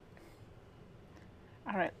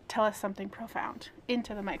All right, tell us something profound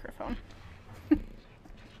into the microphone.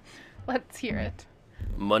 Let's hear it.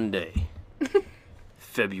 Monday,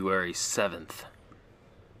 February 7th.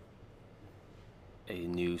 A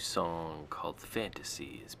new song called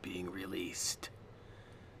Fantasy is being released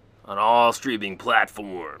on all streaming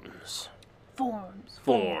platforms. Forms.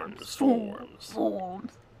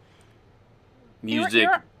 Music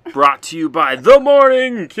brought to you by The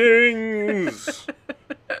Morning Kings.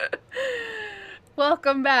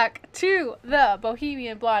 Welcome back to the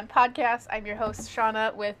Bohemian Blonde Podcast. I'm your host,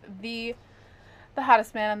 Shauna, with the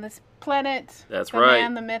hottest man on this planet. That's the right. The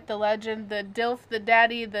man, the myth, the legend, the dilf, the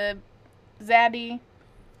daddy, the zaddy. I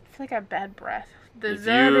feel like I have bad breath.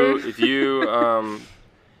 If you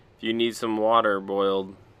need some water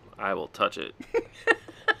boiled, I will touch it.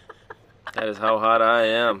 That is how hot I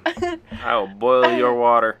am. I will boil your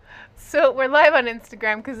water. So we're live on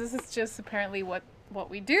Instagram because this is just apparently what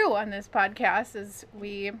we do on this podcast is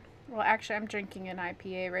actually I'm drinking an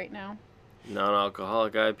IPA right now.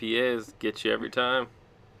 Non-alcoholic IPAs get you every time.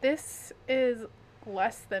 This is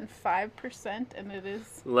less than 5% and it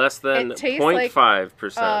is... Less than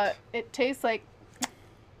 0.5%. It tastes like...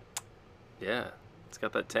 Yeah, it's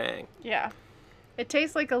got that tang. Yeah. It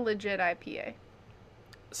tastes like a legit IPA.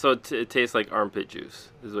 So it tastes like armpit juice,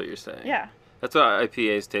 is what you're saying. Yeah. That's what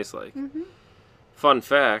IPAs taste like. Mm-hmm. Fun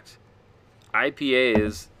fact,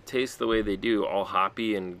 IPAs taste the way they do, all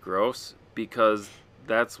hoppy and gross, because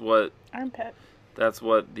that's what... Armpit. That's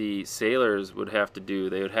what the sailors would have to do.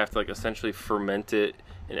 They would have to essentially ferment it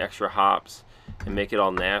in extra hops and make it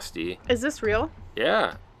all nasty. Is this real?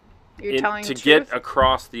 Yeah. You're telling the to truth? get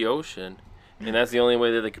across the ocean. And that's the only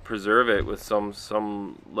way that they could preserve it with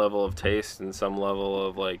some level of taste and some level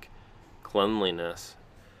of cleanliness.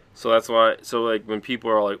 So that's why when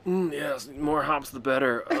people are like, yes, more hops the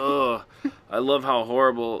better. Ugh. I love how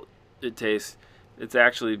horrible it tastes. It's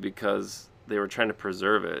actually because they were trying to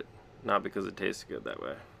preserve it, not because it tastes good that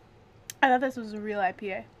way. I thought this was a real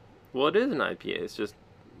IPA. Well, it is an IPA. It's just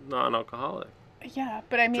non-alcoholic. Yeah,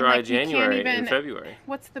 but I mean, Dry you January can't even... in February.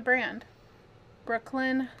 What's the brand?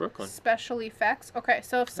 Brooklyn. Special Effects. Okay,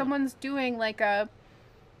 so if someone's doing a...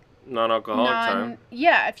 Non-alcoholic time.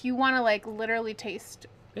 Yeah, if you want to literally taste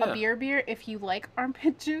a beer, if you like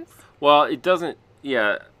armpit juice. Well, it doesn't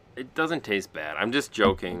taste bad. I'm just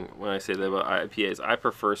joking when I say that about IPAs. I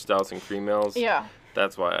prefer stouts and cream ales. Yeah.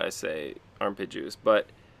 That's why I say armpit juice. But,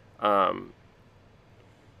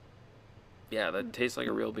 yeah, that tastes like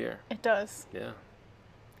a real beer. It does. Yeah.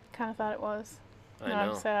 Kind of thought it was. I know.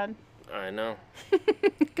 I'm sad. I know.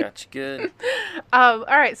 Got you good. All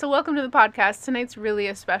right, so welcome to the podcast. Tonight's really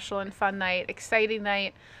a special and fun night, exciting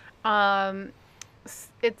night.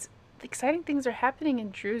 It's exciting things are happening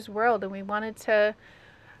in Drew's world, and I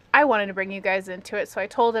wanted to bring you guys into it. So I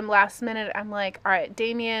told him last minute, I'm like, all right,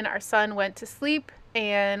 Damien, our son, went to sleep,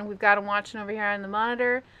 and we've got him watching over here on the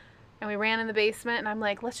monitor, and we ran in the basement, and I'm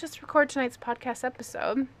like, let's just record tonight's podcast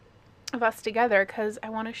episode of us together, because I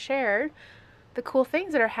want to share the cool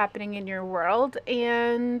things that are happening in your world,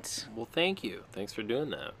 and... Well, thank you. Thanks for doing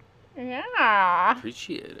that. Yeah.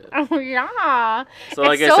 Appreciate it. Oh, yeah. So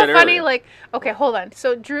like it's I so said funny, earlier. Okay, hold on.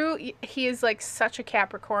 So Drew, he is such a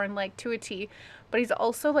Capricorn, to a T, but he's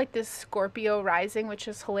also this Scorpio rising, which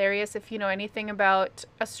is hilarious if you know anything about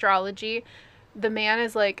astrology. The man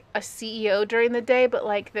is a CEO during the day, but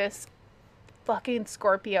this fucking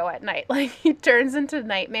Scorpio at night. He turns into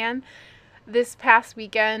Nightman. This past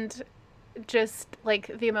weekend, just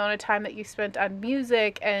the amount of time that you spent on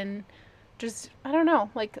music and just, I don't know,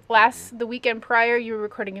 the weekend prior you were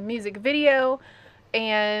recording a music video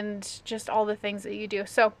and just all the things that you do.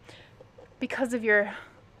 So because of your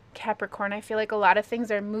Capricorn, I feel a lot of things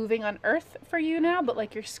are moving on Earth for you now,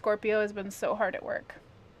 but your Scorpio has been so hard at work.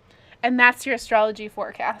 And that's your astrology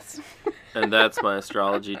forecast. And that's my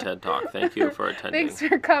astrology TED Talk. Thank you for attending. Thanks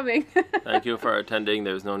for coming. Thank you for attending.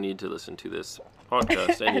 There's no need to listen to this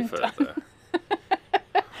podcast any further.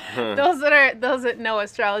 Those that know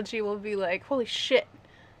astrology will be like, holy shit,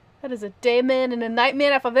 that is a day man and a night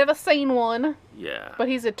man if I've ever seen one. Yeah. But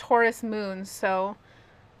he's a Taurus moon, so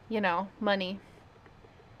money.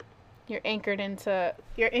 You're anchored into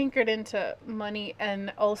money,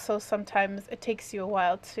 and also sometimes it takes you a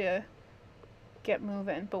while to get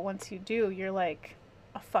moving, but once you do, you're a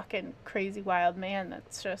fucking crazy wild man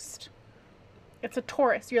that's just... It's a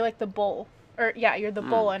Taurus. You're the bull. Or, yeah, you're the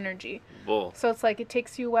bull energy. Bull. So it's it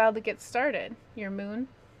takes you a while to get started, your moon.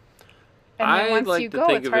 And then once you go,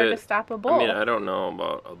 it's hard to stop a bull. I mean, I don't know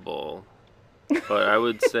about a bull, but I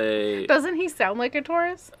would say... Doesn't he sound like a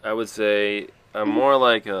Taurus? I would say I'm more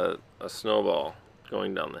like a snowball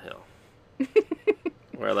going down the hill.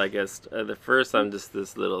 Where like the first I'm just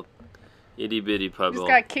this little itty bitty pebble. Just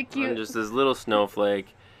gotta kick you. I'm just this little snowflake,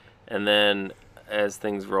 and then as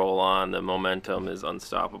things roll on, the momentum is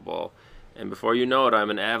unstoppable, and before you know it,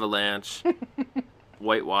 I'm an avalanche,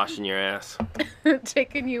 whitewashing your ass,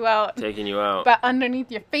 Taking you out. taking you out. But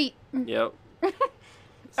underneath your feet. Yep.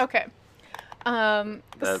 Okay.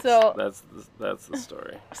 That's So that's the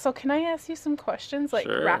story. so can I ask you some questions, like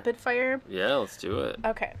Sure. rapid fire? Yeah, let's do it.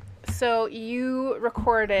 Okay. So you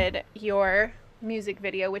recorded your music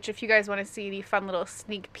video, which if you guys want to see any fun little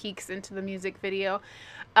sneak peeks into the music video,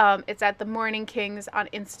 it's at the Morning Kings on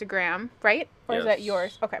Instagram, right? Or is that Yes.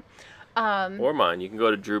 yours? Okay. Or mine. You can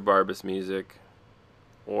go to Drew Barbas Music,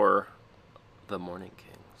 or the Morning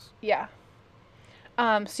Kings. Yeah.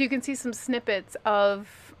 So you can see some snippets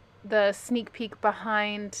of the sneak peek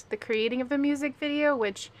behind the creating of the music video,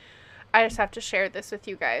 which I just have to share this with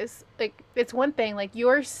you guys. Like, it's one thing, like,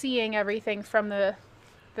 you're seeing everything from the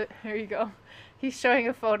here you go. He's showing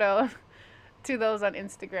a photo to those on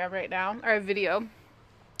Instagram right now, or a video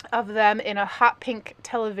of them in a hot pink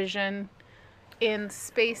television in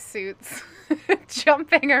spacesuits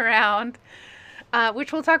jumping around,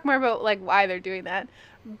 which we'll talk more about, like, why they're doing that.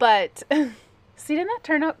 But see, didn't that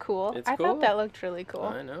turn out cool? It's I cool. thought that looked really cool.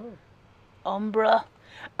 I know. Umbra.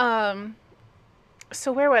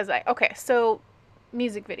 So where was I? Okay, so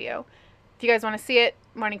music video. If you guys want to see it,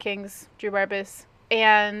 Morning Kings, Drew Barbas.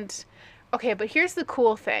 And okay, but here's the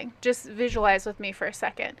cool thing. Just visualize with me for a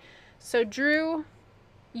second. So Drew,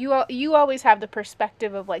 you always have the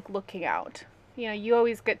perspective of like looking out. You know, you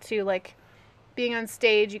always get to like being on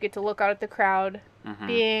stage, you get to look out at the crowd. Mm-hmm.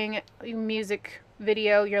 Being music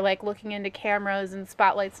video, you're like looking into cameras and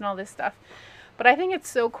spotlights and all this stuff. But I think it's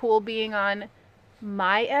so cool being on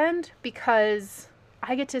my end because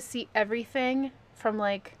I get to see everything from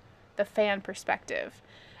like the fan perspective.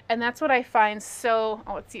 And that's what I find so,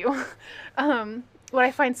 oh, it's you. What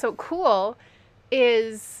I find so cool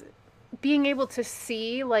is being able to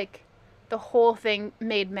see like the whole thing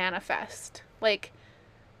made manifest. Like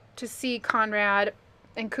to see Conrad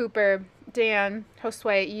and Cooper, Dan,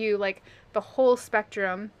 Josue, you, like the whole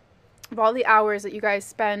spectrum of all the hours that you guys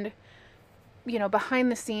spend, you know,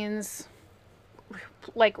 behind the scenes,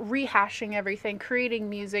 like rehashing everything, creating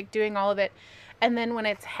music, doing all of it. And then when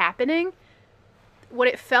it's happening, what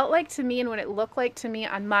it felt like to me and what it looked like to me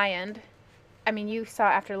on my end, I mean, you saw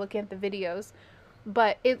after looking at the videos,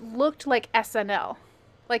 but it looked like SNL.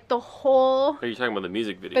 Like the whole... Are you talking about the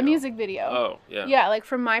music video? The music video. Oh, yeah. Yeah, like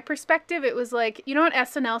from my perspective, it was like, you know, on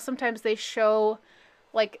SNL, sometimes they show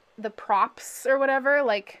like the props or whatever,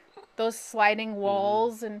 like those sliding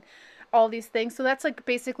walls and all these things. So that's like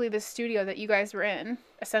basically the studio that you guys were in.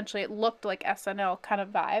 Essentially, it looked like SNL kind of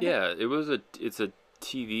vibe. Yeah, it's a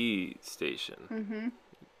TV station. Mm-hmm.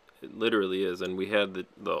 It literally is, and we had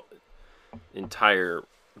the entire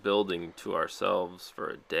building to ourselves for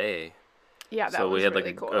a day. Yeah, that so was we had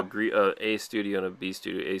really like cool. A studio and a B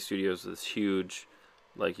studio. A studio is this huge,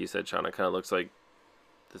 like you said, Shauna, kind of looks like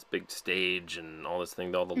this big stage and all this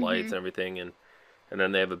thing, all the lights and everything, and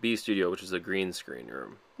then they have a B studio, which is a green screen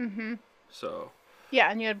room. Mm-hmm. So.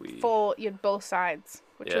 Yeah, and you had both sides,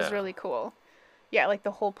 which was really cool. Yeah, like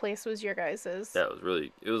the whole place was your guys's. Yeah,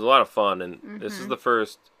 it was a lot of fun, and this is the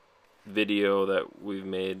first video that we've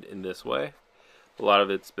made in this way. A lot of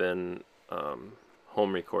it's been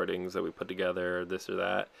home recordings that we put together, this or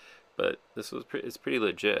that, but this was it's pretty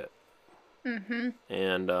legit. Mm-hmm.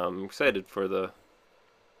 And I'm excited for the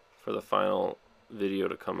final video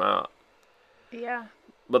to come out. Yeah.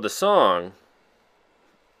 But the song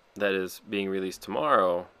that is being released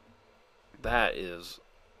tomorrow, that is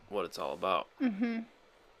what it's all about. Mm-hmm.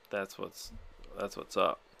 That's what's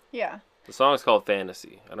up. Yeah. The song is called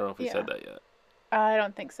Fantasy. I don't know if we said that yet. I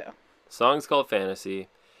don't think so. The song's called Fantasy.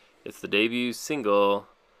 It's the debut single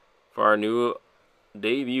for our new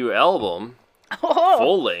debut album,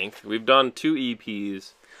 full length. We've done 2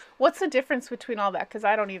 EPs. What's the difference between all that? Because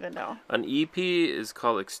I don't even know. An EP is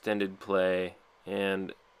called Extended Play,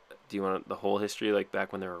 and do you want the whole history, like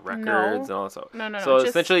back when there were records and all that stuff? No. So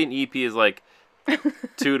essentially, an EP is like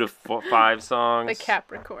 2 to 5 songs. The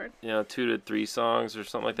Capricorn. 2 to 3 songs or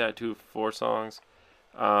something like that. 2 to 4 songs.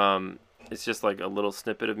 It's just like a little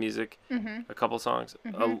snippet of music, a couple songs.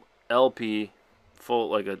 A LP, full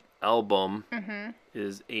like an album,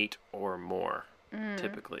 is 8 or more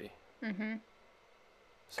typically.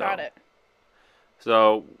 So, Got it.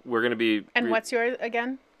 So we're gonna be. And what's yours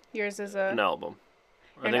again? Yours is an album.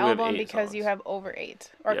 An album because you have over 8,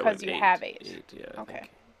 or because you have 8. 8, yeah. Okay,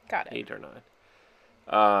 got it. 8 or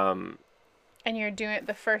 9. And you're doing it.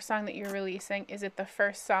 The first song that you're releasing, is it the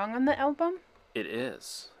first song on the album? It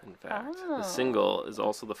is, in fact. Oh. The single is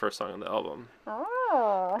also the first song on the album.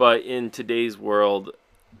 Oh. But in today's world,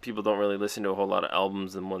 people don't really listen to a whole lot of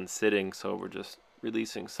albums in one sitting, so we're just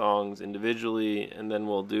releasing songs individually, and then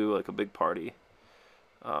we'll do like a big party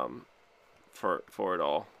for it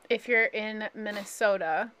all. If you're in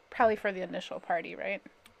Minnesota, probably for the initial party, right?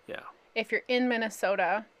 Yeah. If you're in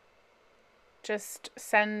Minnesota, just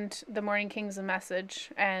send the Morning Kings a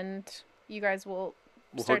message, and you guys will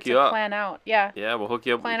start hook you to up. plan out. Yeah. Yeah, we'll hook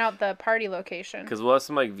you up. Plan out the party location. Because we'll have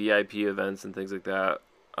some like VIP events and things like that,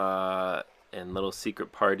 and little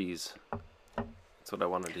secret parties. That's what I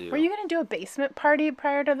want to do. Were you going to do a basement party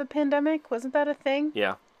prior to the pandemic? Wasn't that a thing?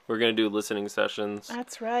 Yeah. We're going to do listening sessions.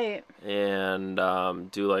 That's right. And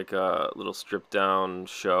do like a little strip down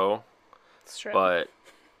show. Strip. But,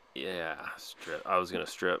 yeah, strip. I was going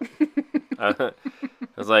to strip. I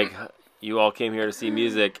was like, you all came here to see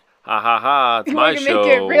music. Ha ha ha, it's my show. We're going to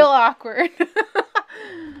make it real awkward.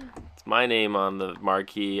 It's my name on the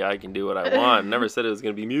marquee. I can do what I want. Never said it was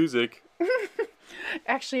going to be music.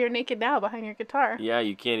 Actually, you're naked now behind your guitar. Yeah,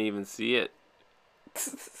 you can't even see it.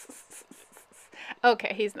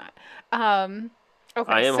 Okay, he's not.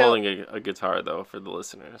 Okay, I am holding a guitar, though, for the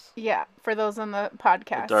listeners. Yeah, for those on the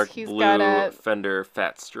podcast. A dark he's blue got a Fender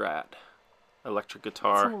Fat Strat electric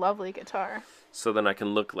guitar. It's a lovely guitar. So then I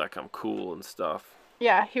can look like I'm cool and stuff.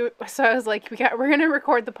 Yeah, so I was like, we're gonna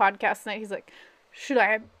record the podcast tonight. He's like, should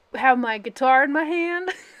I have my guitar in my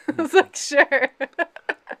hand? I was like, sure.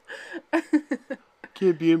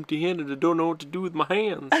 Can't be empty-handed. I don't know what to do with my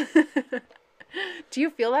hands. Do you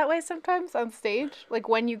feel that way sometimes on stage? Like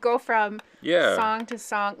when you go from song to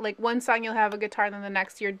song, like one song you'll have a guitar, and then the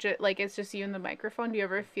next you're like it's just you and the microphone. Do you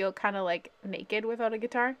ever feel kind of like naked without a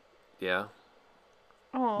guitar? Yeah.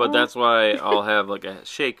 Oh. But that's why I'll have like a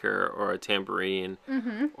shaker or a tambourine,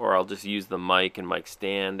 or I'll just use the mic and mic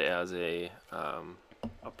stand as a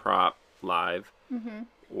prop live,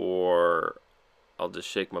 or I'll just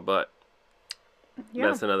shake my butt. Yeah.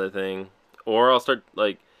 That's another thing. Or I'll start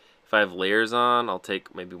like. If I have layers on, I'll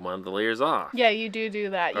take maybe one of the layers off. Yeah, you do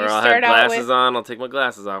that. Or I'll have glasses on, I'll take my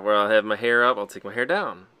glasses off. Or I'll have my hair up, I'll take my hair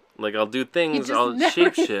down. Like, I'll do things, I'll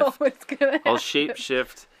shapeshift. I'll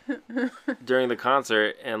shapeshift during the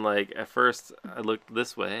concert, and, like, at first I looked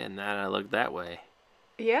this way, and then I looked that way.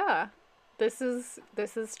 Yeah. This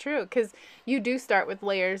is true. Because you do start with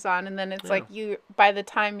layers on, and then it's like by the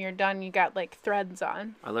time you're done, you got, like, threads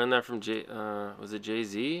on. I learned that from was it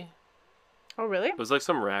Jay-Z? Oh, really? It was like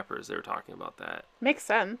some rappers, they were talking about that. Makes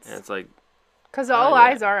sense. And it's like... Because all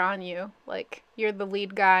eyes are on you. Like, you're the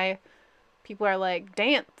lead guy. People are like,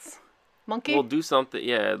 dance. Monkey? Well, do something.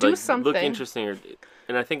 Yeah, do like, something. Look interesting.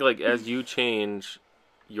 And I think, like, as you change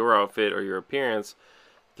your outfit or your appearance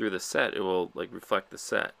through the set, it will, like, reflect the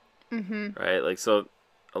set. Mm-hmm. Right? Like, so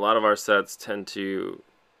a lot of our sets tend to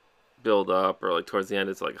build up, or, like, towards the end,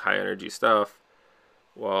 it's, like, high-energy stuff.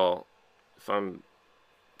 Well, if I'm...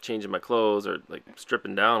 changing my clothes or like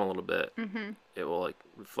stripping down a little bit, it will like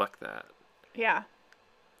reflect that. Yeah.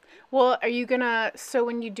 Well, are you gonna, so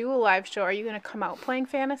when you do a live show, are you gonna come out playing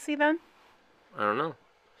Fantasy then? I don't know.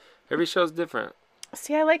 Every show's different.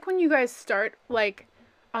 See, I like when you guys start like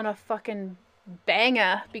on a fucking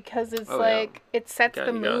banger, because it's it sets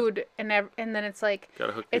the mood, and then it's like,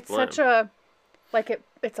 it's such a, like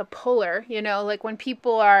it's a puller, you know, like when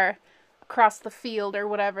people are across the field or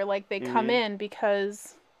whatever, like they come in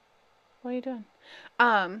because... What are you doing?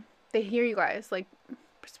 They hear you guys, like,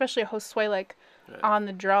 especially Josue, like, on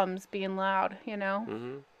the drums being loud, you know?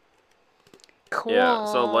 Mm-hmm. Cool. Yeah,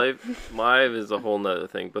 so live is a whole nother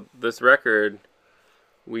thing. But this record,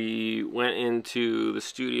 we went into the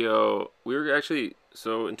studio. We were actually,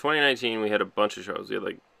 so in 2019, we had a bunch of shows. We had,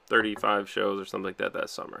 like, 35 shows or something like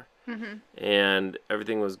that summer. Mm-hmm. And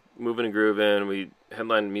everything was moving and grooving. We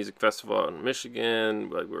headlined a music festival out in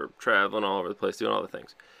Michigan. Like, we were traveling all over the place, doing all the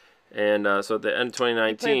things. And so at the end of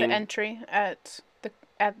 2019... played the entry at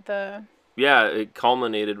the... Yeah, it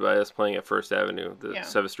culminated by us playing at First Avenue, the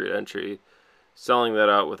 7th Street entry, selling that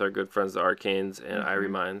out with our good friends, the Arcanes and Irie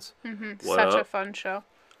Minds. Mm-hmm. Such a fun show.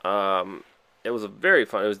 It was a very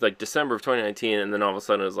fun... It was like December of 2019, and then all of a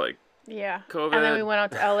sudden it was like... Yeah. COVID. And then we went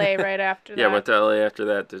out to LA right after that. Yeah, went to LA after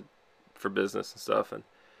that for business and stuff.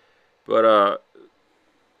 But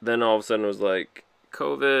then all of a sudden it was like,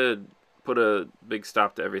 COVID... put a big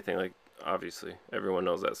stop to everything. Like, obviously, everyone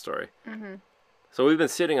knows that story. Mm-hmm. So we've been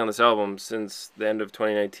sitting on this album since the end of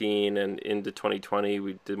 2019 and into 2020.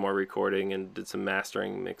 We did more recording and did some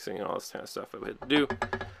mastering, mixing, and all this kind of stuff that we had to do.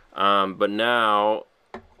 But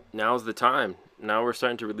now's the time. Now we're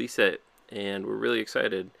starting to release it, and we're really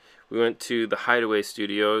excited. We went to the Hideaway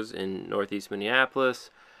Studios in Northeast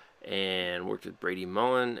Minneapolis, and worked with Brady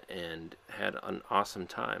Mullen and had an awesome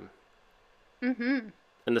time. Mm-hmm.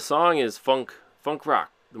 And the song is funk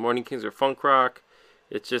rock. The Morning Kings are funk rock.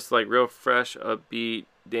 It's just like real fresh, upbeat,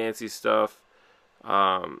 dancey stuff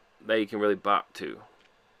that you can really bop to.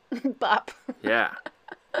 Bop. Yeah,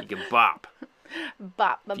 you can bop.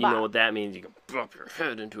 Bop the If you bop. know what that means, you can bop your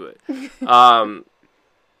head into it.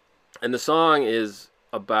 And the song is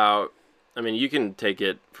about, I mean, you can take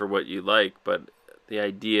it for what you like, but the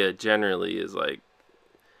idea generally is like,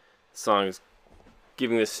 the song is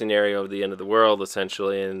giving this scenario of the end of the world,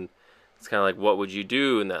 essentially, and it's kind of like, what would you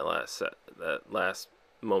do in that last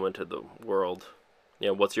moment of the world? You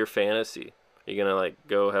know, what's your fantasy? Are you gonna like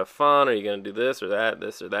go have fun? Are you gonna do this or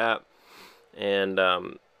that? And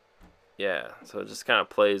yeah, so it just kind of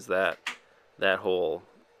plays that whole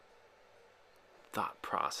thought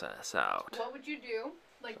process out. What would you do?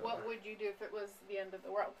 Like, what would you do if it was the end of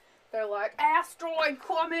the world? They're like, asteroid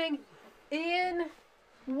coming in.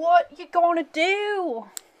 What you gonna do?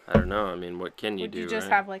 I don't know. I mean, what can you do? Would you just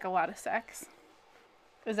right? have like a lot of sex?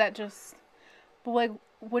 Is that just? But like,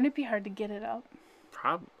 wouldn't it be hard to get it up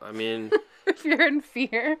I mean, if you're in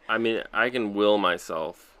fear? I can will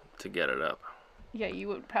myself to get it up. Yeah, you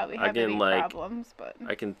would probably I have can, any like, problems, but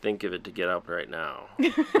I can think of it to get up right now,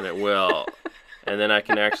 and it will. And then I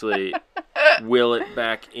can actually will it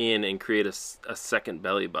back in and create a second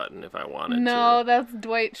belly button if I wanted to. no, that's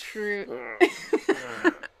Dwight Schrute.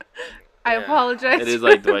 I apologize. It is for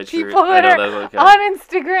like the Dwight Schrute. people I that know, are that's okay. on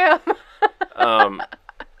Instagram.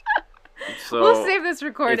 So We'll save this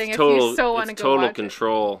recording if you so want to it's go total watch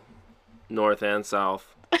control, north and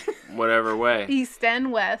south, whatever way. it. East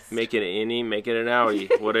and West. Make it an innie, make it an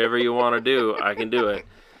outie, whatever you want to do, I can do it.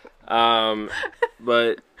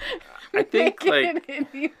 But I think make like it an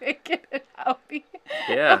indie, make it an outie.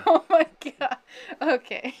 yeah. Oh my god.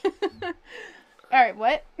 Okay. All right.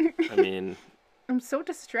 What? I mean, I'm so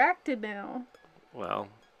distracted now. well,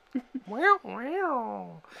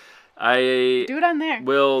 I Do it on there.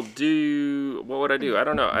 will do. What would I do? I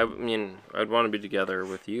don't know. I mean, I'd want to be together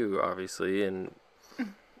with you, obviously, and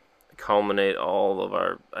culminate all of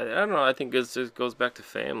our. I don't know. I think it just goes back to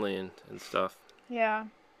family and stuff. Yeah.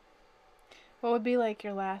 What would be like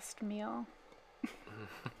your last meal?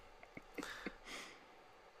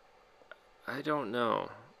 I don't know.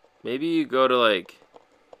 Maybe you go to like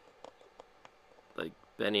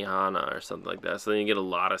Benihana or something like that, so then you get a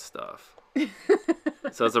lot of stuff.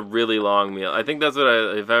 So it's a really long meal. I think that's what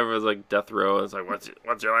if I was like death row, it's like, what's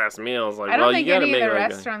your last meal? It's like, I don't well, think you gotta any of make the like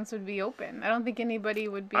restaurants would be open. I don't think anybody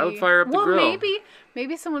would be. I would fire up the grill. Well,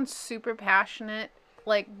 maybe someone's super passionate.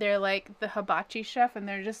 Like they're like the hibachi chef, and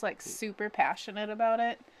they're just like super passionate about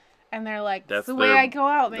it. And they're like, that's the way I go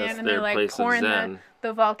out, man. And they're like pouring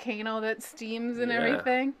the volcano that steams and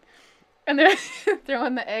everything. And they're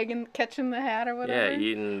throwing the egg and catching the hat or whatever. Yeah,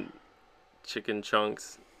 eating chicken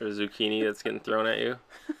chunks or zucchini that's getting thrown at you.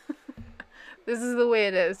 This is the way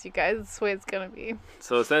it is, you guys. This is the way it's going to be.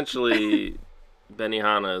 So essentially,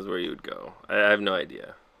 Benihana is where you would go. I have no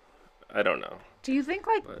idea. I don't know. Do you think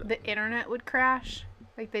like the internet would crash?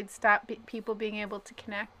 Like they'd stop people being able to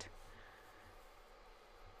connect?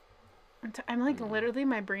 I'm like literally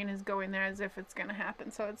my brain is going there as if it's going to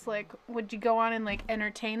happen. So it's like, would you go on and like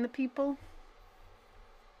entertain the people?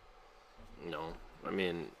 No. I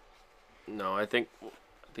mean, no, I think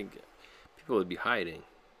people would be hiding.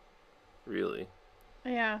 Really.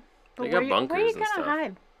 Yeah. But They got bunkers where are you and gonna stuff.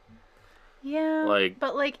 hide? Yeah. Like,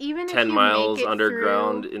 but like even if 10 you miles make it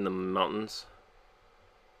underground through, in the mountains.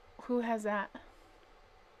 who has that?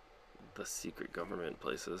 The secret government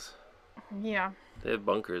places. Yeah. They have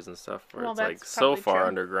bunkers and stuff where Well, it's like that's so probably far true.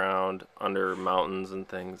 underground, under mountains and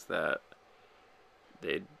things that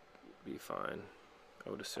they'd be fine,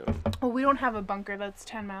 I would assume. Well, we don't have a bunker that's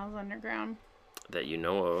 10 miles underground. That you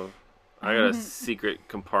know of. I got a secret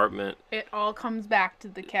compartment. It all comes back to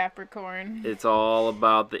the Capricorn. It's all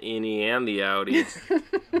about the innie and the outie.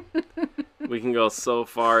 We can go so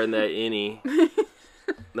far in that innie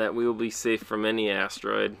that we will be safe from any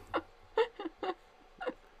asteroid.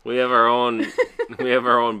 We have our own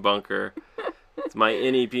bunker. It's my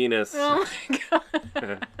innie penis. Oh my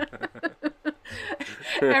god.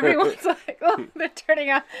 Everyone's like, oh, they're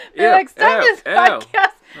turning on. They're like, stop this podcast.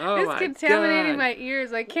 Oh It's my contaminating God. my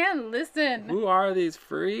ears. I can't listen. Who are these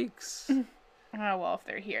freaks? Oh, well, if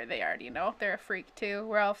they're here, they already know. They're a freak, too.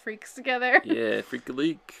 We're all freaks together. Yeah, freak a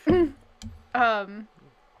leak.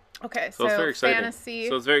 Okay, So it's very exciting. fantasy.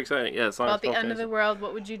 So it's very exciting. Yeah, it's About the end of the world,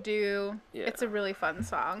 what would you do? Yeah. It's a really fun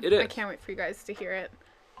song. It is. I can't wait for you guys to hear it.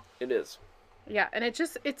 It is. Yeah, and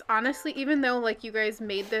it's honestly, even though like you guys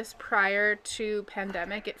made this prior to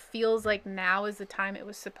pandemic, it feels like now is the time it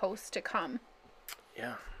was supposed to come.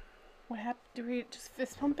 Yeah. What happened? Do we just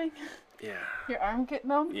fist pumping? Yeah. Your arm get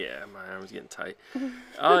numb? Yeah, my arm's getting tight.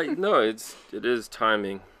 No, it is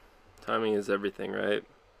timing. Timing is everything, right?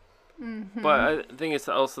 Mm-hmm. But I think it's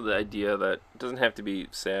also the idea that it doesn't have to be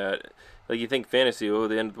sad. Like you think fantasy, oh,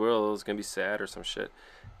 the end of the world is gonna be sad or some shit.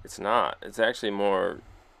 It's not. It's actually more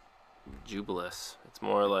jubilous. It's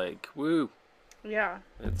more like woo. Yeah.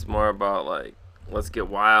 It's more about like let's get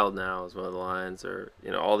wild now is one of the lines, or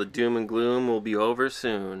all the doom and gloom will be over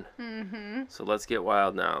soon. Mm-hmm. So let's get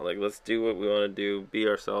wild now. Like let's do what we want to do. Be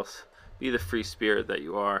ourselves. Be the free spirit that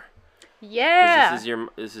you are. 'Cause Yeah.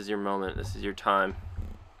 this is your moment. This is your time.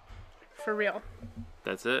 For real.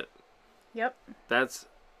 That's it. Yep. That's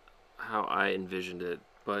how I envisioned it.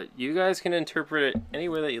 But you guys can interpret it any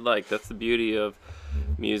way that you like. That's the beauty of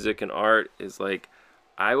music and art is like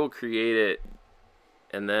I will create it,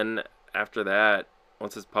 and then after that,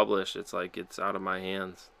 once it's published, it's like it's out of my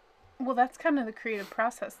hands. Well, that's kind of the creative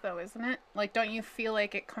process, though, isn't it? Like, don't you feel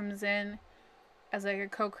like it comes in as like a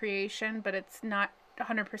co-creation, but it's not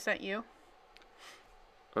 100% you?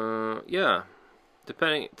 Yeah.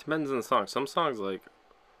 Depends on the song. Some songs like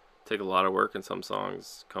take a lot of work, and some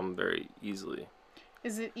songs come very easily.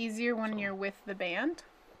 Is it easier when you're with the band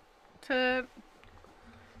to?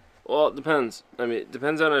 Well, it depends. I mean, it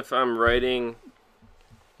depends on if we're writing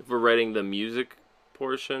the music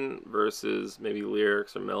portion versus maybe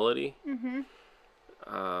lyrics or melody. Mm-hmm.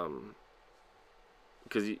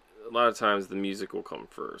 Because a lot of times the music will come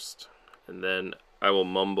first, and then I will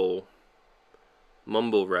mumble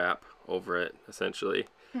rap over it. Essentially,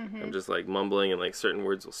 Mm-hmm. I'm just like mumbling, and like certain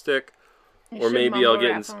words will stick, You or should maybe I'll mumble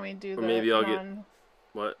get rap when we do or the maybe I'll get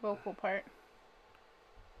what? vocal part.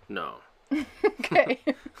 No. Okay.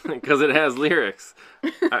 Because it has lyrics.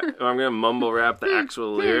 I'm gonna mumble rap the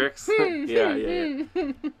actual lyrics. yeah. I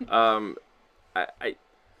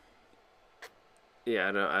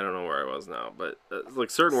don't know where I was now, but like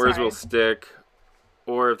certain words will stick,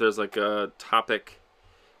 or if there's like a topic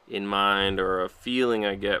in mind or a feeling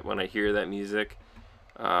I get when I hear that music,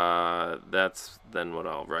 that's then what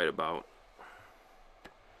I'll write about.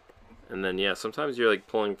 And then sometimes you're like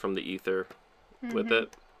pulling from the ether with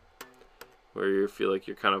it, where you feel like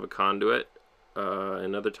you're kind of a conduit.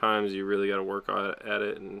 And other times you really got to work at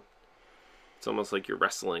it, and it's almost like you're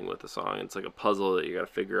wrestling with the song. It's like a puzzle that you got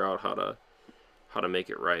to figure out how to make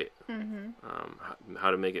it right,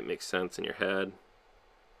 how to make it make sense in your head.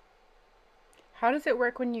 How does it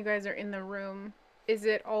work when you guys are in the room? Is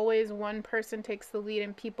it always one person takes the lead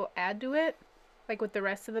and people add to it, like with the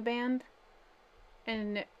rest of the band?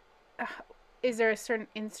 And is there a certain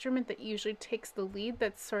instrument that usually takes the lead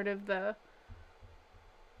that's sort of the...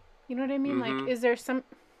 You know what I mean? Like, is there some...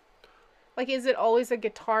 Like, is it always a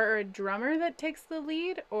guitar or a drummer that takes the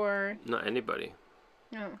lead, or... Not anybody.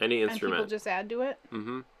 No. Any instrument. And people just add to it?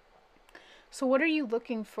 Mm-hmm. So what are you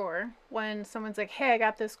looking for when someone's like, hey, I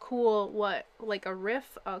got this cool, what? Like a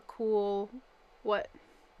riff? A cool... What?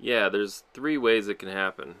 Yeah, there's 3 ways it can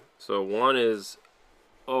happen. So one is,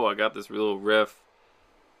 oh, I got this real riff.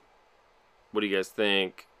 What do you guys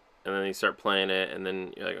think? And then you start playing it, and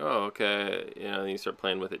then you're like, oh, okay. And you start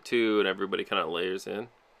playing with it too, and everybody kind of layers in.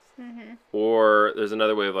 Mm-hmm. Or there's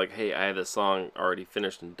another way of like, hey, I have this song already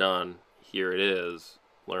finished and done. Here it is.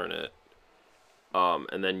 Learn it.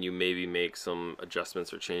 And then you maybe make some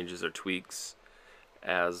adjustments or changes or tweaks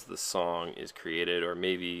as the song is created, or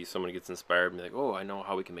maybe someone gets inspired and be like, oh, I know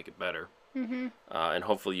how we can make it better. Mm-hmm. And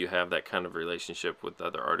hopefully you have that kind of relationship with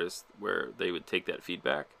other artists where they would take that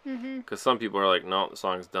feedback. Because some people are like, no, the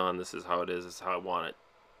song's done. This is how it is. This is how I want it.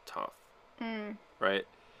 Tough. Right?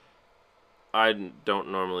 I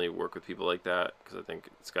don't normally work with people like that because I think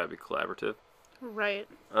it's got to be collaborative. Right.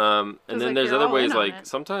 And then like, there's you're other all ways, in on like it.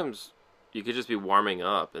 sometimes you could just be warming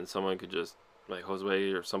up and someone could just, like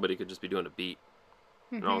Josue or somebody could just be doing a beat.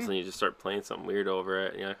 And all of a sudden you just start playing something weird over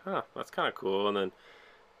it. And you're like, huh, that's kind of cool. And then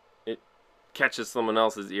it catches someone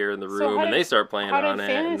else's ear in the room and they start playing on it.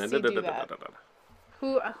 And then do that?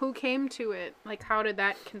 Who came to it? Like, how did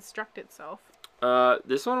that construct itself?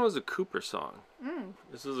 This one was a Cooper song.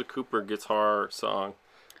 This is a Cooper guitar song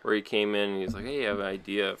where he came in and he's like, hey, I have an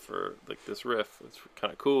idea for like this riff. It's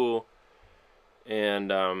kind of cool.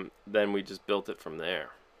 And then we just built it from there.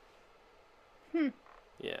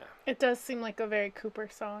 Yeah. It does seem like a very Cooper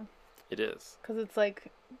song. It is. Because it's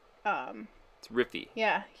like, It's riffy.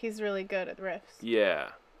 yeah, he's really good at riffs. Yeah.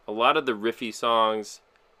 A lot of the riffy songs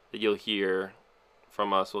that you'll hear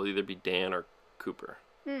from us will either be Dan or Cooper.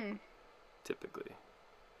 Typically.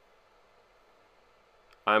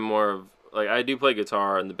 I'm more of like I do play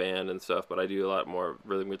guitar in the band and stuff, but I do a lot more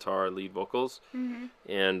rhythm guitar, lead vocals,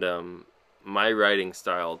 and my writing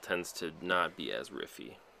style tends to not be as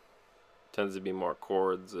riffy. Tends to be more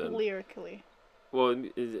chords and lyrically. Well,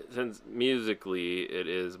 since musically it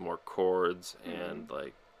is more chords and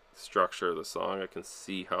like structure of the song, I can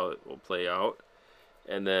see how it will play out,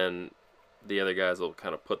 and then the other guys will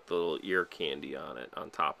kind of put the little ear candy on it, on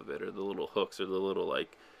top of it, or the little hooks, or the little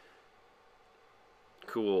like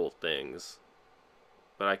cool things.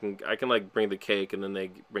 But I can like bring the cake, and then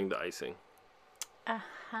they bring the icing.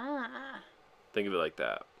 Think of it like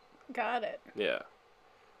that. Got it. Yeah,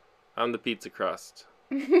 I'm the pizza crust.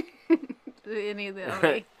 Any of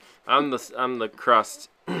the I'm the crust,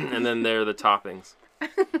 and then they're the toppings.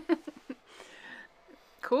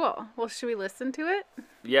 Cool. Well, should we listen to it?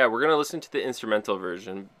 Yeah, we're gonna listen to the instrumental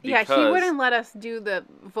version. Yeah, he wouldn't let us do the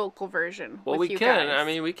vocal version. Well, with we you can. guys. I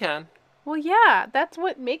mean, we can. Well, yeah, that's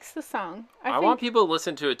what makes the song. I want people to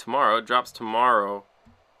listen to it tomorrow. It drops tomorrow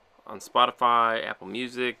on Spotify, Apple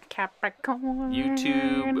Music, Capricorn,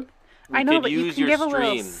 YouTube. I know, but you can give a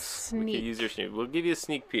little We sneak. can use your streams. We'll give you a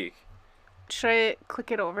sneak peek. Should I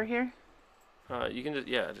click it over here? You can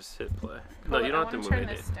just hit play. Hold No, on, you don't I have to wanna move turn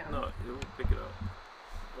anything. this down. No, you'll pick it up.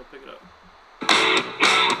 We'll pick it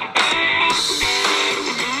up.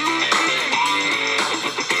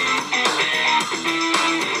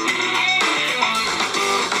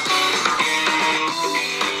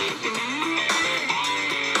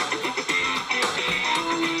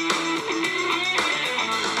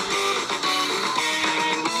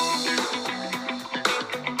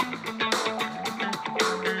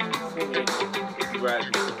 Right.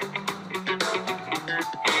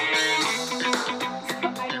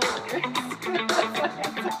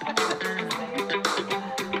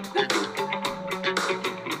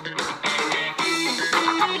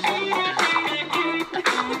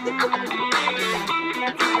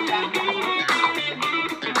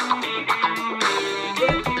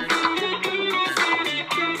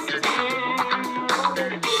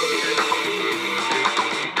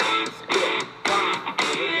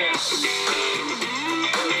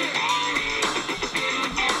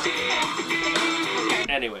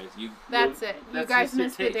 Anyways, That's it. You that's guys just your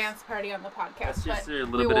missed the taste. dance party on the podcast, That's just but your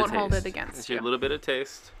we little bit won't of taste. hold it against It's you. your little bit of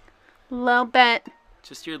taste. Little bit.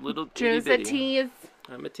 Just your little itty Drew's a bitty. tease.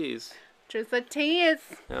 I'm a tease. Drew's a tease.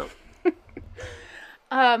 Yep.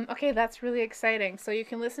 Okay, that's really exciting. So you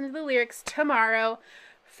can listen to the lyrics tomorrow,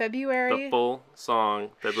 February The full song,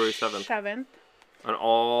 February 7th. 7th. On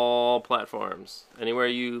all platforms. Anywhere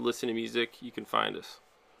you listen to music, you can find us.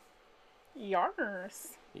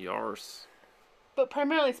 Yars. Yours. But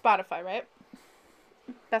primarily Spotify, right?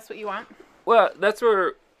 That's what you want? Well, that's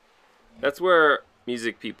where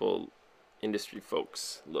music people, industry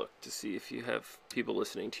folks look to see if you have people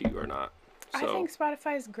listening to you or not. So, I think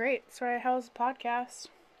Spotify is great. It's right. How's the podcast?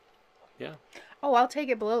 yeah. Oh, I'll take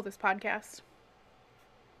it below this podcast.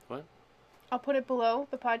 What? I'll put it below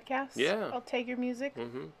the podcast. Yeah. I'll take your music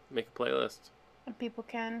Make a playlist. and people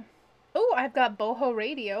can... Oh, I've got Boho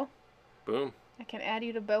Radio. Boom. I can add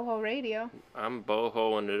you to Boho Radio. I'm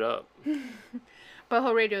bohoing it up.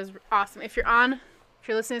 Boho Radio is awesome. If you're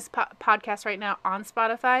listening to this podcast right now on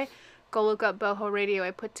Spotify, go look up Boho Radio. I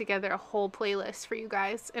put together a whole playlist for you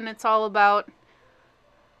guys, and it's all about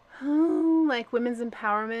like women's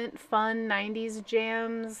empowerment, fun 90s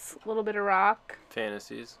jams, a little bit of rock,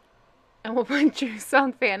 Fantasies. and we'll put Drew's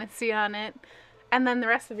song Fantasy on it, and then the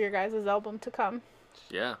rest of your guys' album to come.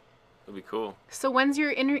 Yeah. It'll be cool. So when's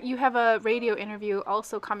your you have a radio interview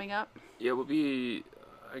also coming up? Yeah, we're going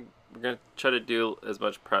to try to do as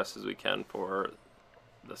much press as we can for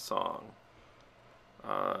the song.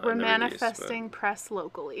 We're manifesting press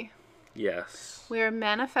locally. Yes. We are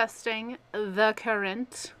manifesting the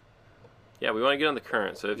current. Yeah, we want to get on the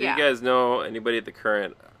Current. So if Yeah. you guys know anybody at the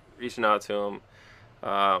Current, reaching out to them,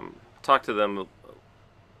 talk to them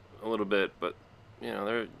a little bit. But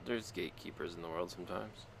there's gatekeepers in the world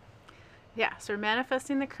sometimes. Yeah, so we're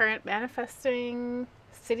manifesting the current, manifesting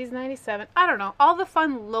Cities 97. I don't know, all the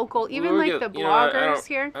fun local, even like the bloggers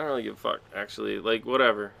here. I don't really give a fuck. Actually, like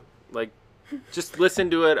whatever. Like, just listen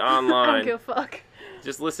to it I online. don't give a fuck.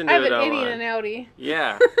 Just listen I to have it an online. innie and an outie.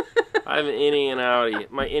 Yeah. I have an innie and outie.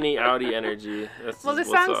 My innie outie energy. That's Well, the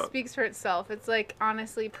just what's song up. speaks for itself. It's like,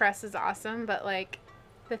 honestly, press is awesome, but like,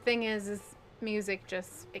 the thing is music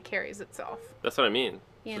just, it carries itself. That's what I mean.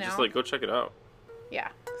 You So know? just like go check it out. Yeah.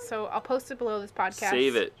 So I'll post it below this podcast.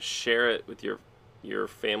 Save it. Share it with your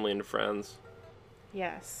family and friends.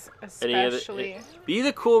 Yes. Any other- Especially. Be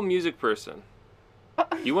the cool music person.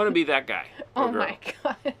 You want to be that guy. Or Oh girl, my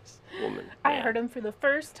gosh. Woman. I man. heard him for the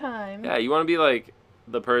first time. Yeah, you want to be like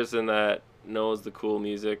the person that knows the cool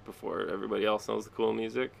music before everybody else knows the cool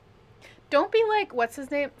music. Don't be like, what's his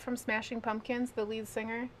name from Smashing Pumpkins, the lead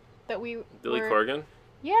singer that Billy Corgan?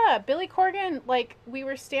 Yeah, Billy Corgan. Like, we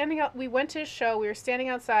were standing out. We went to his show. We were standing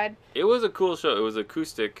outside. It was a cool show. It was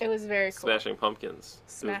acoustic. It was very cool. Smashing Pumpkins.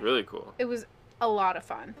 It was really cool. It was a lot of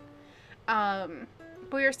fun. But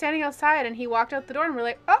we were standing outside, and he walked out the door, and we're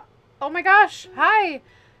like, oh my gosh, hi.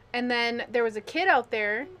 And then there was a kid out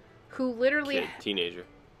there who literally... Teenager.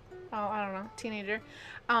 Oh, I don't know. Teenager.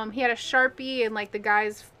 He had a Sharpie and, like,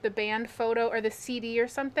 the band photo or the CD or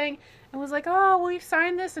something, and was like, oh, will you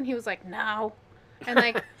sign this? And he was like, no. And,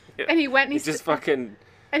 like, yeah. And he went and he just fucking...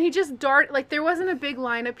 And he just like, there wasn't a big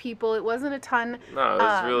line of people. It wasn't a ton. No, it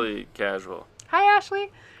was really casual. Hi,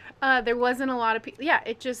 Ashley. There wasn't a lot of people. Yeah,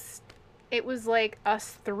 it was like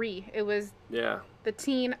us three. It was the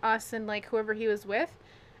teen, us, and, like, whoever he was with.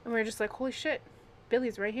 And we were just like, holy shit,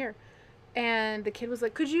 Billy's right here. And the kid was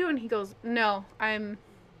like, could you? And he goes, no,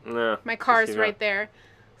 my car's right there.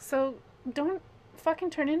 So don't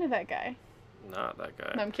fucking turn into that guy. Not that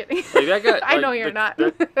guy. No, I'm kidding. Like, that guy, I know you're not.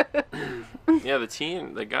 Yeah,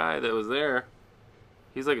 the guy that was there,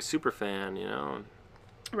 he's like a super fan, you know.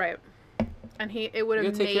 Right. And it would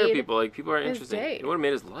have made... take care of people. Like, people are interesting. Day. It would have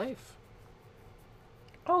made his life.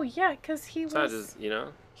 Oh, yeah, because he was... Just, you know?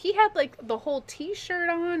 He had, like, the whole T-shirt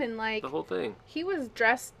on and, like... The whole thing. He was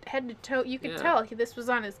dressed head to toe. You could tell. This was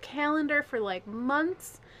on his calendar for, like,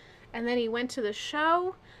 months. And then he went to the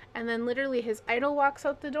show. And then literally his idol walks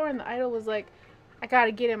out the door. And the idol was like, I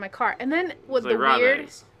gotta get in my car. And then what the weird...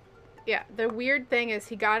 Yeah, the weird thing is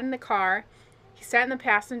he got in the car. He sat in the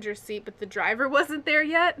passenger seat. But the driver wasn't there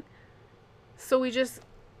yet. So we just...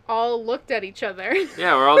 all looked at each other.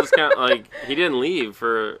 Yeah, we're all just kind of like, he didn't leave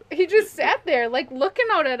for... He just sat there, like, looking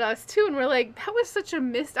out at us, too. And we're like, that was such a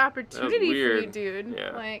missed opportunity for you, dude.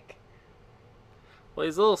 Yeah. Like... Well,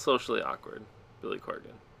 he's a little socially awkward, Billy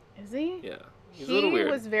Corgan. Is he? Yeah. He's a little weird.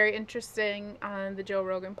 He was very interesting on the Joe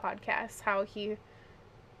Rogan podcast, how he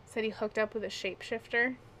said he hooked up with a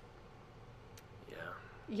shapeshifter. Yeah.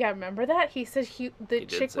 Yeah, remember that? He said the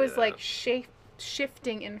chick was, like,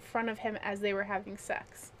 shifting in front of him as they were having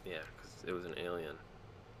sex. Yeah, because it was an alien.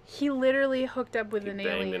 He literally hooked up with an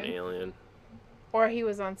alien. Banged an alien. Or he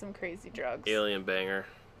was on some crazy drugs. Alien banger.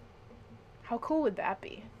 How cool would that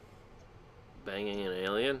be? Banging an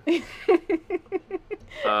alien? I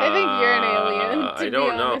think you're an alien, I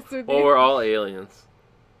don't know. Well, you. we're all aliens.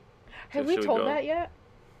 Have we told that yet?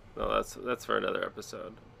 No, that's for another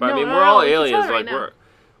episode. But no, I mean, no, we're all aliens. Right like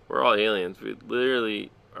we're all aliens. We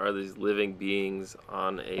literally are these living beings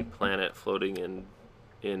on a planet floating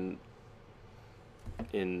in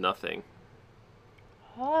nothing.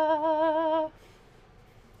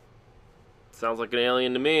 Sounds like an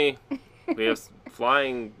alien to me. We have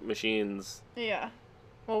flying machines. Yeah.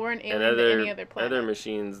 Well, we're an alien to any other planet. Other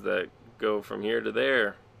machines that go from here to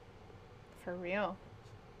there. For real.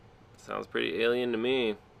 Sounds pretty alien to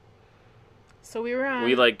me. So we were on...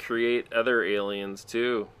 We, like, create other aliens,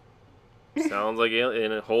 too. Sounds like alien,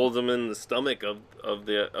 and it holds them in the stomach of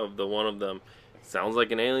the one of them. Sounds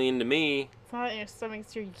like an alien to me. It's not in your stomach,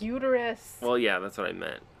 it's your uterus. Well, yeah, that's what I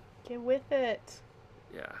meant. Get with it.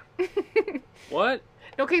 Yeah. What?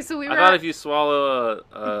 Okay, so we were... I thought if you swallow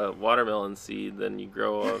a watermelon seed, then you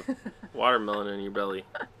grow a watermelon in your belly.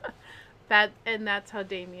 That's how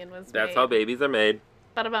Damien was made. That's how babies are made.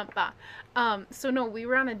 Ba-da-bum-ba. So no, we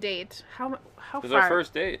were on a date. How far? It was our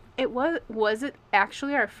first date. It was it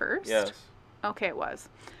actually our first? Yes. Okay, it was.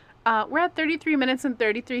 We're at 33 minutes and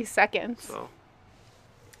 33 seconds. So.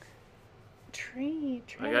 Trace.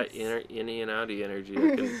 I got innie and outie energy.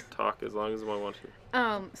 I can talk as long as I want to.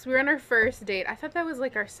 So we were on our first date. I thought that was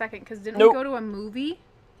like our second, because didn't Nope. we go to a movie?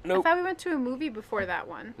 Nope. I thought we went to a movie before that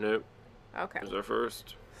one. Nope. Okay. It was our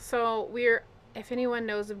first. So if anyone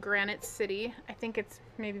knows of Granite City, I think it's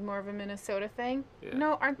maybe more of a Minnesota thing. Yeah.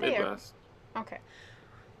 No, aren't they? Midwest. Okay.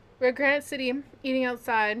 We're at Granite City, eating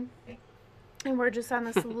outside, and we're just on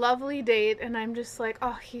this lovely date, and I'm just like,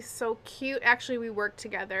 oh, he's so cute. Actually, we worked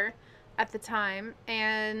together at the time,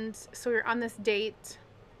 and so we were on this date,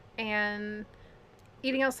 and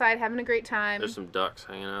eating outside, having a great time. There's some ducks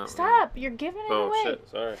hanging out. Stop! You're giving it away. Oh, shit.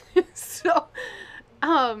 Sorry. So,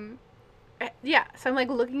 yeah, so I'm, like,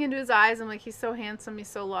 looking into his eyes. I'm like, he's so handsome, he's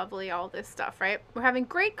so lovely, all this stuff, right? We're having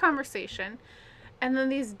great conversation, and then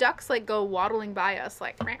these ducks, like, go waddling by us,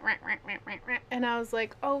 like, rant, rant, rant, rant, rant, rant. And I was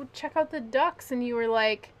like, oh, check out the ducks, and you were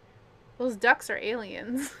like, those ducks are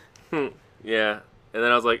aliens. Yeah, and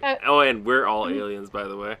then I was like, oh, and we're all aliens, by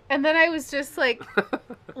the way. And then I was just like,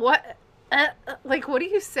 what? Like, what do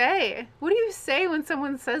you say? What do you say when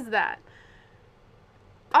someone says that?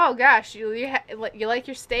 oh gosh, you like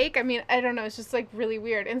your steak? I mean, I don't know. It's just like really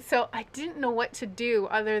weird. And so I didn't know what to do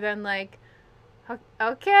other than like,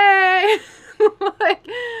 okay, like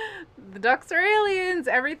the ducks are aliens.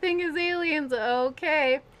 Everything is aliens.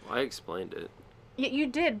 Okay. Well, I explained it. Yeah, you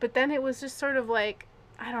did, but then it was just sort of like,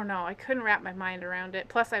 I don't know. I couldn't wrap my mind around it.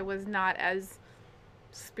 Plus, I was not as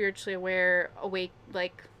spiritually awake.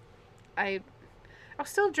 Like, I was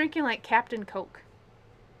still drinking like Captain Coke.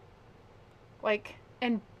 Like,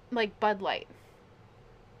 and like Bud Light.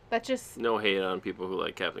 That just No hate on people who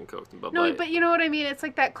like Captain Coke and Bud no, Light. but you know what I mean. It's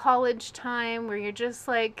like that college time where you're just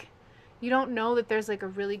like, you don't know that there's like a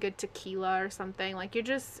really good tequila or something. Like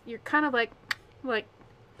you're kind of like,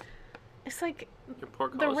 it's like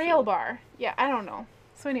the rail bar. Yeah, I don't know.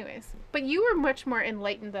 So, anyways, but you were much more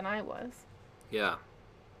enlightened than I was. Yeah.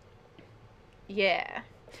 Yeah.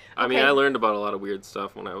 I mean, I learned about a lot of weird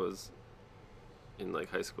stuff when I was in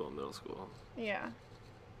like high school and middle school. Yeah.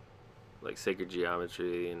 Like sacred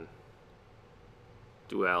geometry and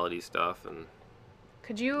duality stuff and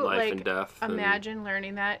could you life like and death imagine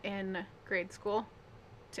learning that in grade school?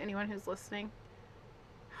 To anyone who's listening,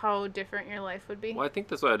 how different your life would be. Well, I think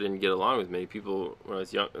that's why I didn't get along with many people when I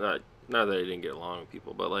was young. Not that I didn't get along with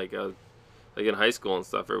people, but like I was, like in high school and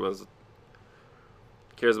stuff, everyone's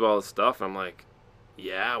cares about all this stuff. I'm like,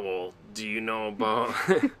 yeah, well, do you know about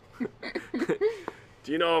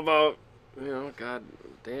God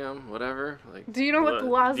damn, whatever. Like, do you know what the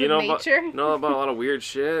laws of nature? Know about a lot of weird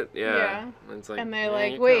shit. Yeah. Yeah. And it's like, and they're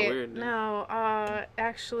like, wait, weird, no,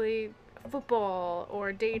 actually, football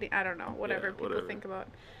or dating. I don't know, whatever people think about.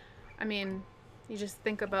 I mean, you just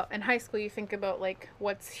think about in high school. You think about like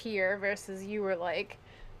what's here versus you were like,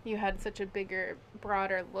 you had such a bigger,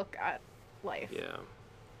 broader look at life. Yeah.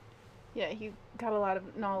 Yeah, you got a lot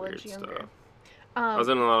of knowledge Weird younger. Stuff. I was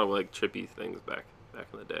in a lot of like trippy things back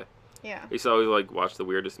in the day. Yeah. I used to always like watch the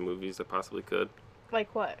weirdest movies I possibly could.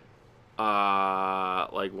 Like what?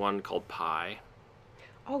 Like one called Pi.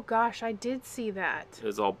 Oh gosh, I did see that. It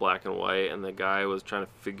was all black and white, and the guy was trying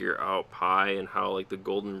to figure out pi and how like the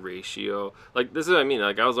golden ratio. Like this is what I mean.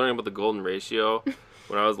 Like I was learning about the golden ratio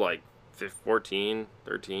when I was like 14,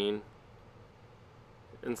 13.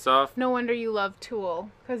 And stuff. No wonder you love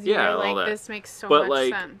Tool, because you're like, this makes so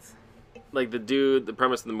much sense. Like the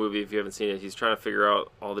premise of the movie, if you haven't seen it, he's trying to figure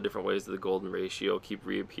out all the different ways that the golden ratio keep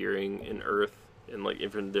reappearing in Earth and like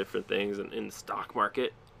different things and in the stock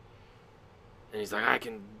market. And he's like, I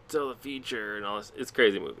can tell the future and all this. It's a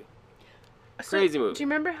crazy movie. Crazy movie. Do you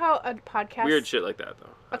remember how a podcast... Weird shit like that, though.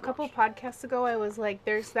 A couple podcasts ago, I was like,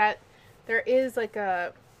 there is like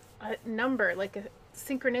a number, like a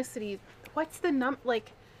synchronicity. What's the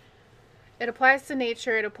like, it applies to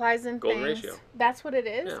nature, it applies in golden things. Ratio. That's what it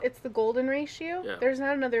is? Yeah. It's the golden ratio? Yeah. There's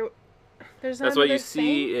not another... That's what you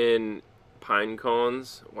see in pine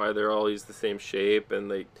cones, why they're always the same shape, and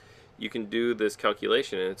like... You can do this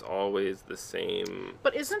calculation, and it's always the same.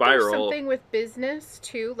 But isn't spiral. There something with business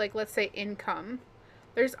too? Like, let's say income.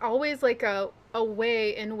 There's always like a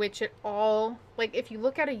way in which it all, like, if you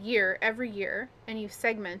look at a year every year and you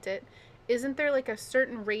segment it, isn't there like a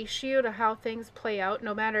certain ratio to how things play out,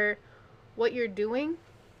 no matter what you're doing?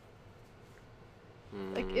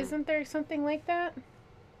 Like, isn't there something like that?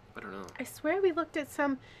 I don't know. I swear we looked at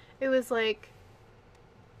some. It was like,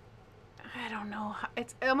 I don't know.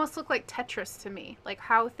 It almost looked like Tetris to me. Like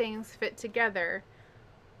how things fit together.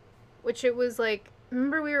 Which it was like,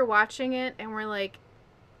 remember we were watching it and we're like,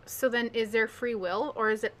 so then is there free will? Or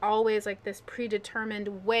is it always like this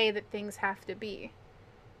predetermined way that things have to be?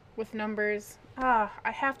 With numbers. I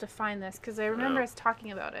have to find this because I remember us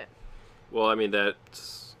talking about it. Well, I mean,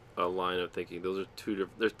 that's a line of thinking. Those are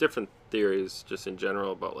there's different theories just in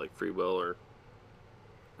general about like free will or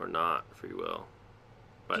not free will.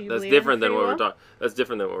 But that's different than what we're talking. That's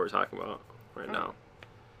different than what we're talking about right now.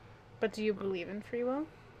 But do you believe in free will?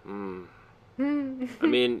 I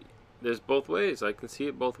mean, there's both ways. I can see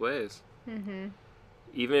it both ways. Mm-hmm.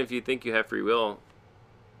 Even if you think you have free will,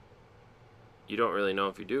 you don't really know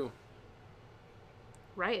if you do.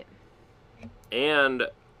 Right. And,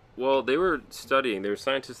 well, they were studying. There were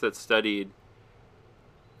scientists that studied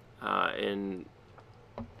and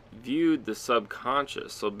viewed the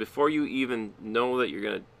subconscious. So before you even know that you're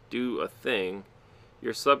going to do a thing,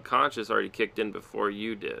 your subconscious already kicked in before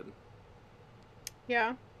you did.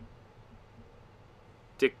 Yeah.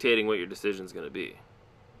 Dictating what your decision's going to be.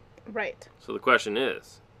 Right. So the question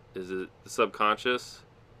is it the subconscious?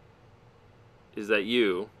 Is that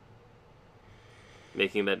you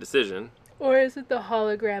making that decision? Or is it the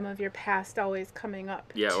hologram of your past always coming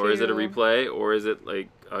up? Yeah, or is it a replay? Or is it like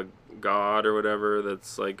a god or whatever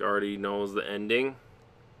that's like already knows the ending?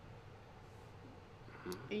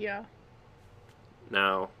 Yeah.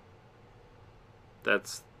 Now,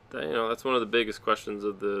 that's one of the biggest questions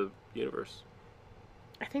of the universe.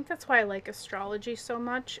 I think that's why I like astrology so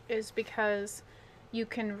much, is because you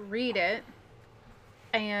can read it,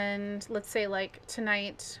 and let's say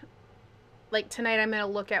tonight I'm going to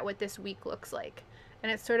look at what this week looks like.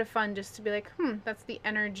 And it's sort of fun just to be like, that's the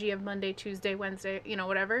energy of Monday, Tuesday, Wednesday,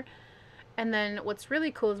 whatever. And then what's really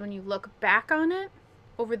cool is when you look back on it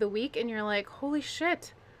over the week and you're like, holy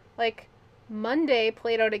shit, like Monday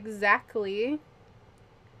played out exactly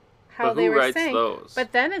how they were saying. Those?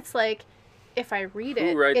 But then it's like, if I read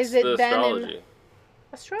it, who writes is it the then astrology?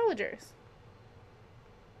 Astrologers.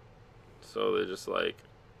 So they just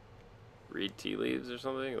read tea leaves or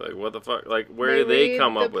something? Like, what the fuck? Like, where do they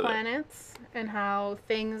come up with it? The planets and how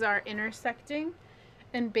things are intersecting,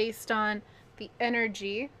 and based on the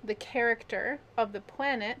energy, the character of the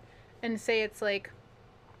planet, and say it's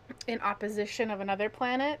in opposition of another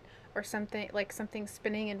planet or something, like something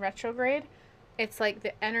spinning in retrograde. It's like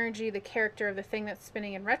the energy, the character of the thing that's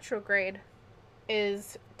spinning in retrograde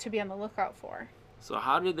is to be on the lookout for. So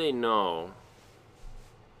how did they know?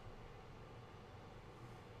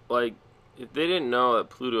 Like, if they didn't know that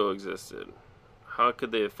Pluto existed, how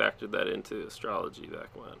could they have factored that into astrology back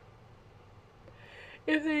when?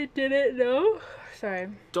 If they didn't know? Sorry.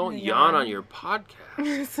 Don't yawn on your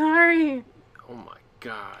podcast. Sorry. Oh my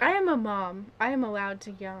god. I am a mom. I am allowed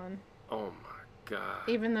to yawn. Oh my god.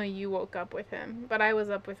 Even though you woke up with him. But I was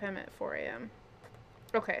up with him at 4 a.m.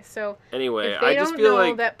 Okay, so anyway, I just feel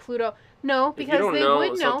like that Pluto... No, because they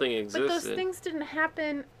would know. But those things didn't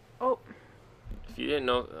happen... Oh. If you didn't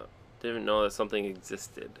know that something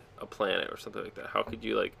existed, a planet or something like that, how could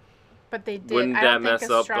you But they did. Wouldn't I that don't think mess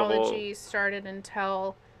up the whole... astrology started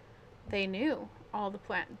until they knew all the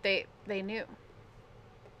They knew.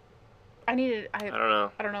 I don't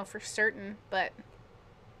know. I don't know for certain, but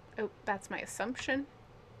that's my assumption.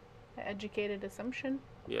 An educated assumption.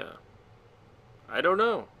 Yeah. I don't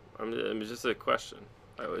know. It's just a question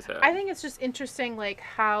I always have. I think it's just interesting,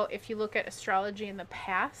 how if you look at astrology in the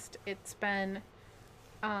past, it's been,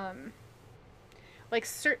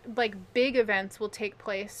 big events will take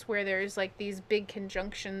place where there's these big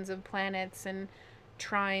conjunctions of planets and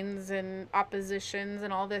trines and oppositions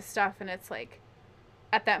and all this stuff, and it's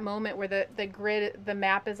at that moment where the grid, the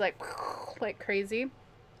map is like crazy,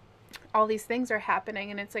 all these things are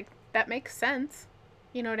happening, and it's that makes sense,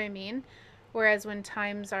 you know what I mean? Whereas when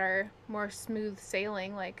times are more smooth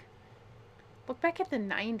sailing, look back at the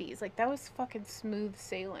 90s, that was fucking smooth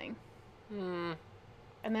sailing. And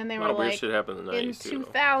then they were a lot of weird shit happened in the 90s in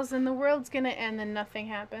 2000 the world's gonna end, and nothing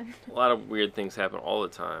happened. A lot of weird things happen all the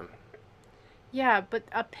time. Yeah, but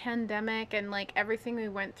a pandemic and everything we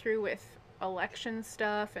went through with election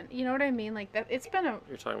stuff, and you know what I mean, that it's been a...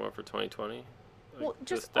 You're talking about for 2020? Well,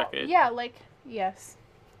 just this decade? Yeah, yes.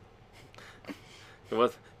 It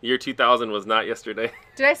was the year 2000 was not yesterday.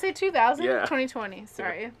 Did I say 2000? Yeah. 2020.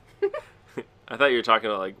 Sorry. I thought you were talking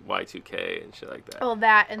about Y2K and shit like that. Oh,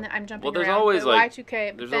 that, and then I'm jumping around. Well, there's always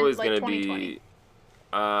Y2K. There's always going to be.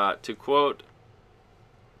 To quote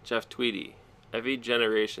Jeff Tweedy, every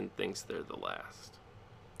generation thinks they're the last.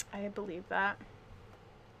 I believe that.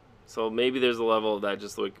 So maybe there's a level of that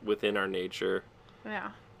just within our nature.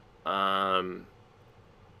 Yeah.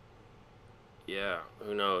 Yeah.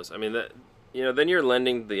 Who knows? I mean that. Then you're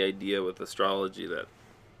lending the idea with astrology that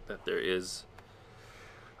there is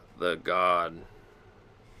the God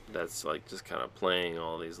that's just kind of playing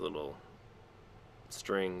all these little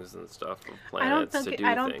strings and stuff of planets to do things.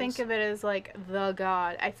 I don't think of it as the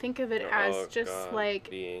God. I think of it as just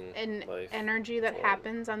an energy that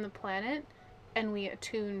happens on the planet, and we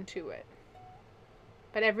attune to it.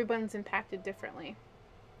 But everyone's impacted differently.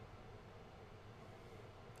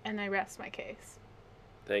 And I rest my case.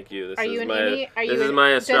 Thank you. This Are is you an my innie? this is my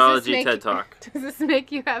astrology TED Talk. Does this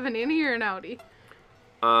make you have an innie or an outie?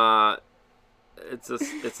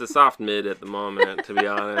 It's a soft mid at the moment, to be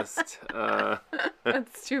honest.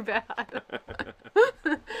 That's too bad.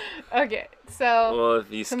 Okay, so well,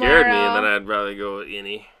 if you scared me, then I'd probably go with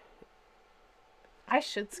innie. I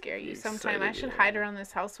should scare you sometime. I should hide around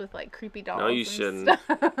this house with creepy dolls. No, you shouldn't.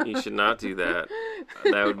 You should not do that.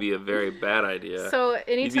 That would be a very bad idea. So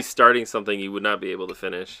you'd be starting something you would not be able to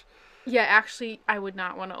finish. Yeah, actually, I would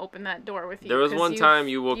not want to open that door with you. There was one time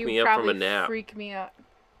you woke me up from a nap. Freak me out.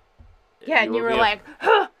 Yeah, and you were like,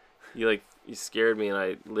 you scared me, and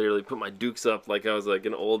I literally put my dukes up like I was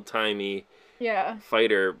an old timey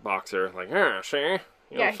fighter boxer. Sure.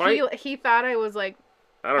 He thought I was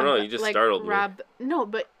I don't know. You just startled me. No,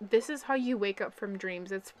 but this is how you wake up from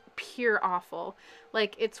dreams. It's pure awful.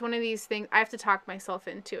 Like, it's one of these things, I have to talk myself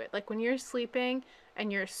into it. Like, when you're sleeping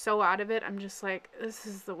and you're so out of it, I'm just like, this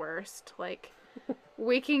is the worst. Like,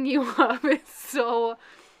 waking you up is so,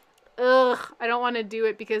 ugh, I don't want to do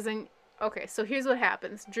it because then, okay, so here's what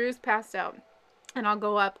happens. Drew's passed out, and I'll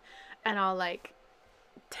go up and I'll, like,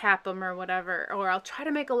 tap him or whatever, or I'll try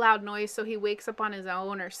to make a loud noise so he wakes up on his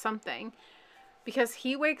own or something. Because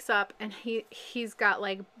he wakes up and he's got,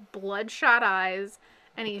 like, bloodshot eyes,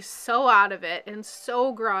 and he's so out of it and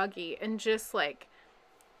so groggy and just, like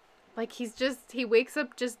he wakes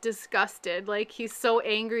up just disgusted. Like, he's so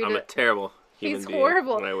angry. I'm a terrible human he's being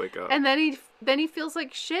horrible when I wake up. And then he feels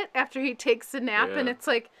like shit after he takes a nap, and it's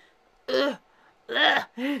like, ugh. Ugh.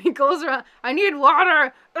 He goes around, I need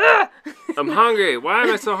water. Ugh. I'm hungry. Why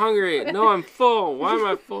am I so hungry? No, I'm full. Why am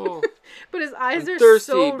I full? But his eyes I'm are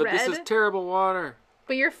thirsty, so but red. this is terrible water.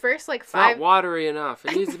 But your first, like, It's not watery enough.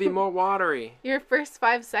 It needs to be more watery. Your first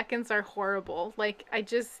 5 seconds are horrible. Like, I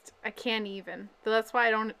can't even. So that's why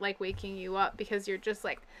I don't like waking you up, because you're just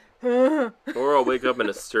like, or I'll wake up in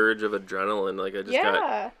a surge of adrenaline. Like, I just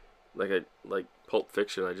got, like Pulp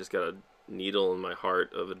Fiction, I just got a needle in my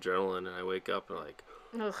heart of adrenaline, and I wake up and I'm like,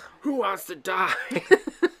 ugh. Who wants to die?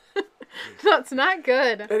 That's not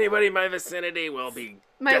good. Anybody in my vicinity will be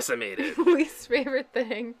decimated. Least favorite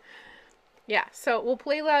thing. Yeah, so we'll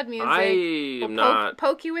play loud music. We'll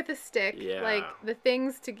poke you with a stick. Yeah. Like, the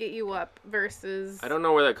things to get you up versus... I don't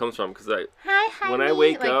know where that comes from, because Hi, when I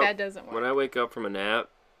wake like, up, that doesn't work. when I wake up from a nap,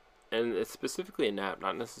 and it's specifically a nap,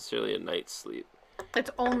 not necessarily a night's sleep.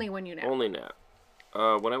 It's only when you nap. Only nap.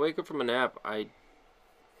 When I wake up from a nap, I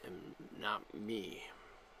am not me.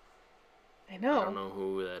 I know. I don't know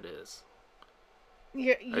who that is.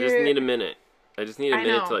 You're... I just need a minute. I just need a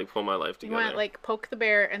minute know. to, like, pull my life together. You want to, like, poke the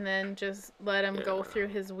bear and then just let him go through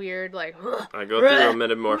his weird, like... I go through a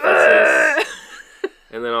metamorphosis.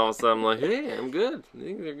 And then all of a sudden I'm like, hey, I'm good.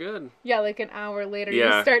 Things are good. Yeah, like an hour later, you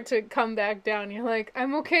start to come back down. You're like,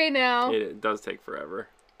 I'm okay now. It does take forever.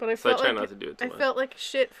 But I so felt I try like not to do it too much. I felt like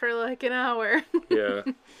shit for like an hour. Yeah.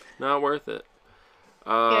 Not worth it.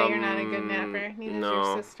 Yeah, you're not a good napper. Neither is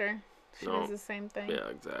your sister. She does the same thing. Yeah,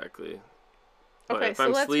 exactly. But Okay, if so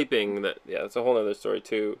I'm let's... sleeping, that's a whole other story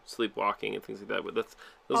too. Sleepwalking and things like that. But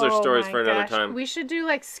those are stories for another time. We should do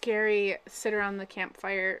like scary sit around the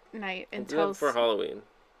campfire night and tell us for Halloween.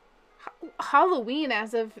 Halloween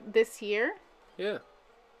as of this year? Yeah.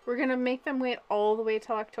 We're gonna make them wait all the way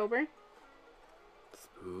till October?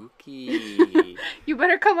 Spooky. You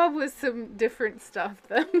better come up with some different stuff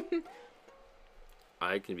then.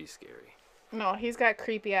 I can be scary. No, he's got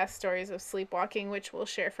creepy ass stories of sleepwalking, which we'll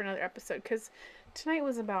share for another episode, because tonight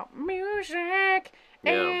was about music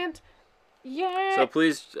and so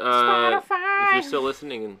please, Spotify. if you're still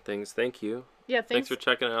listening and things, thank you. Yeah, thanks for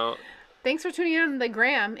checking out. Thanks for tuning in on the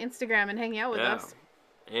Instagram, and hanging out with us.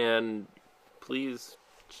 And please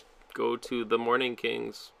go to The Morning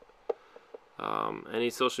Kings. Any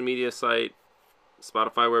social media site,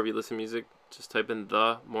 Spotify, wherever you listen to music, just type in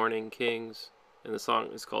The Morning Kings, and the song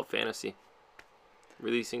is called Fantasy.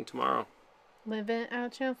 Releasing tomorrow. Living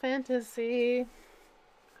out your fantasy.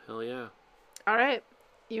 Hell yeah. Alright,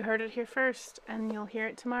 you heard it here first, and you'll hear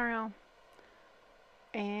it tomorrow.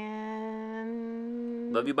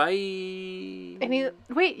 And... Love you, bye!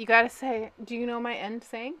 Wait, you gotta say, do you know my end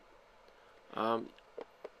saying? Yeah.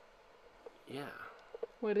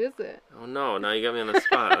 What is it? Oh no, now you got me on the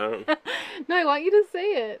spot. No, I want you to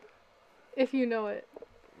say it. If you know it.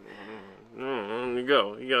 You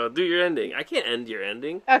go. Do your ending. I can't end your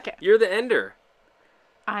ending. Okay. You're the ender.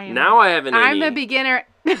 I am. Now I have an I'm innie. the beginner.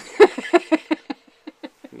 You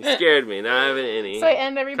scared me. Now I have an innie. So I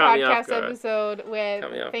end every podcast episode with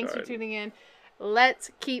thanks for tuning in.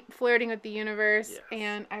 Let's keep flirting with the universe. Yes.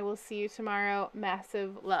 And I will see you tomorrow.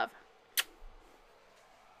 Massive love.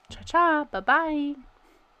 Cha-cha. Bye-bye.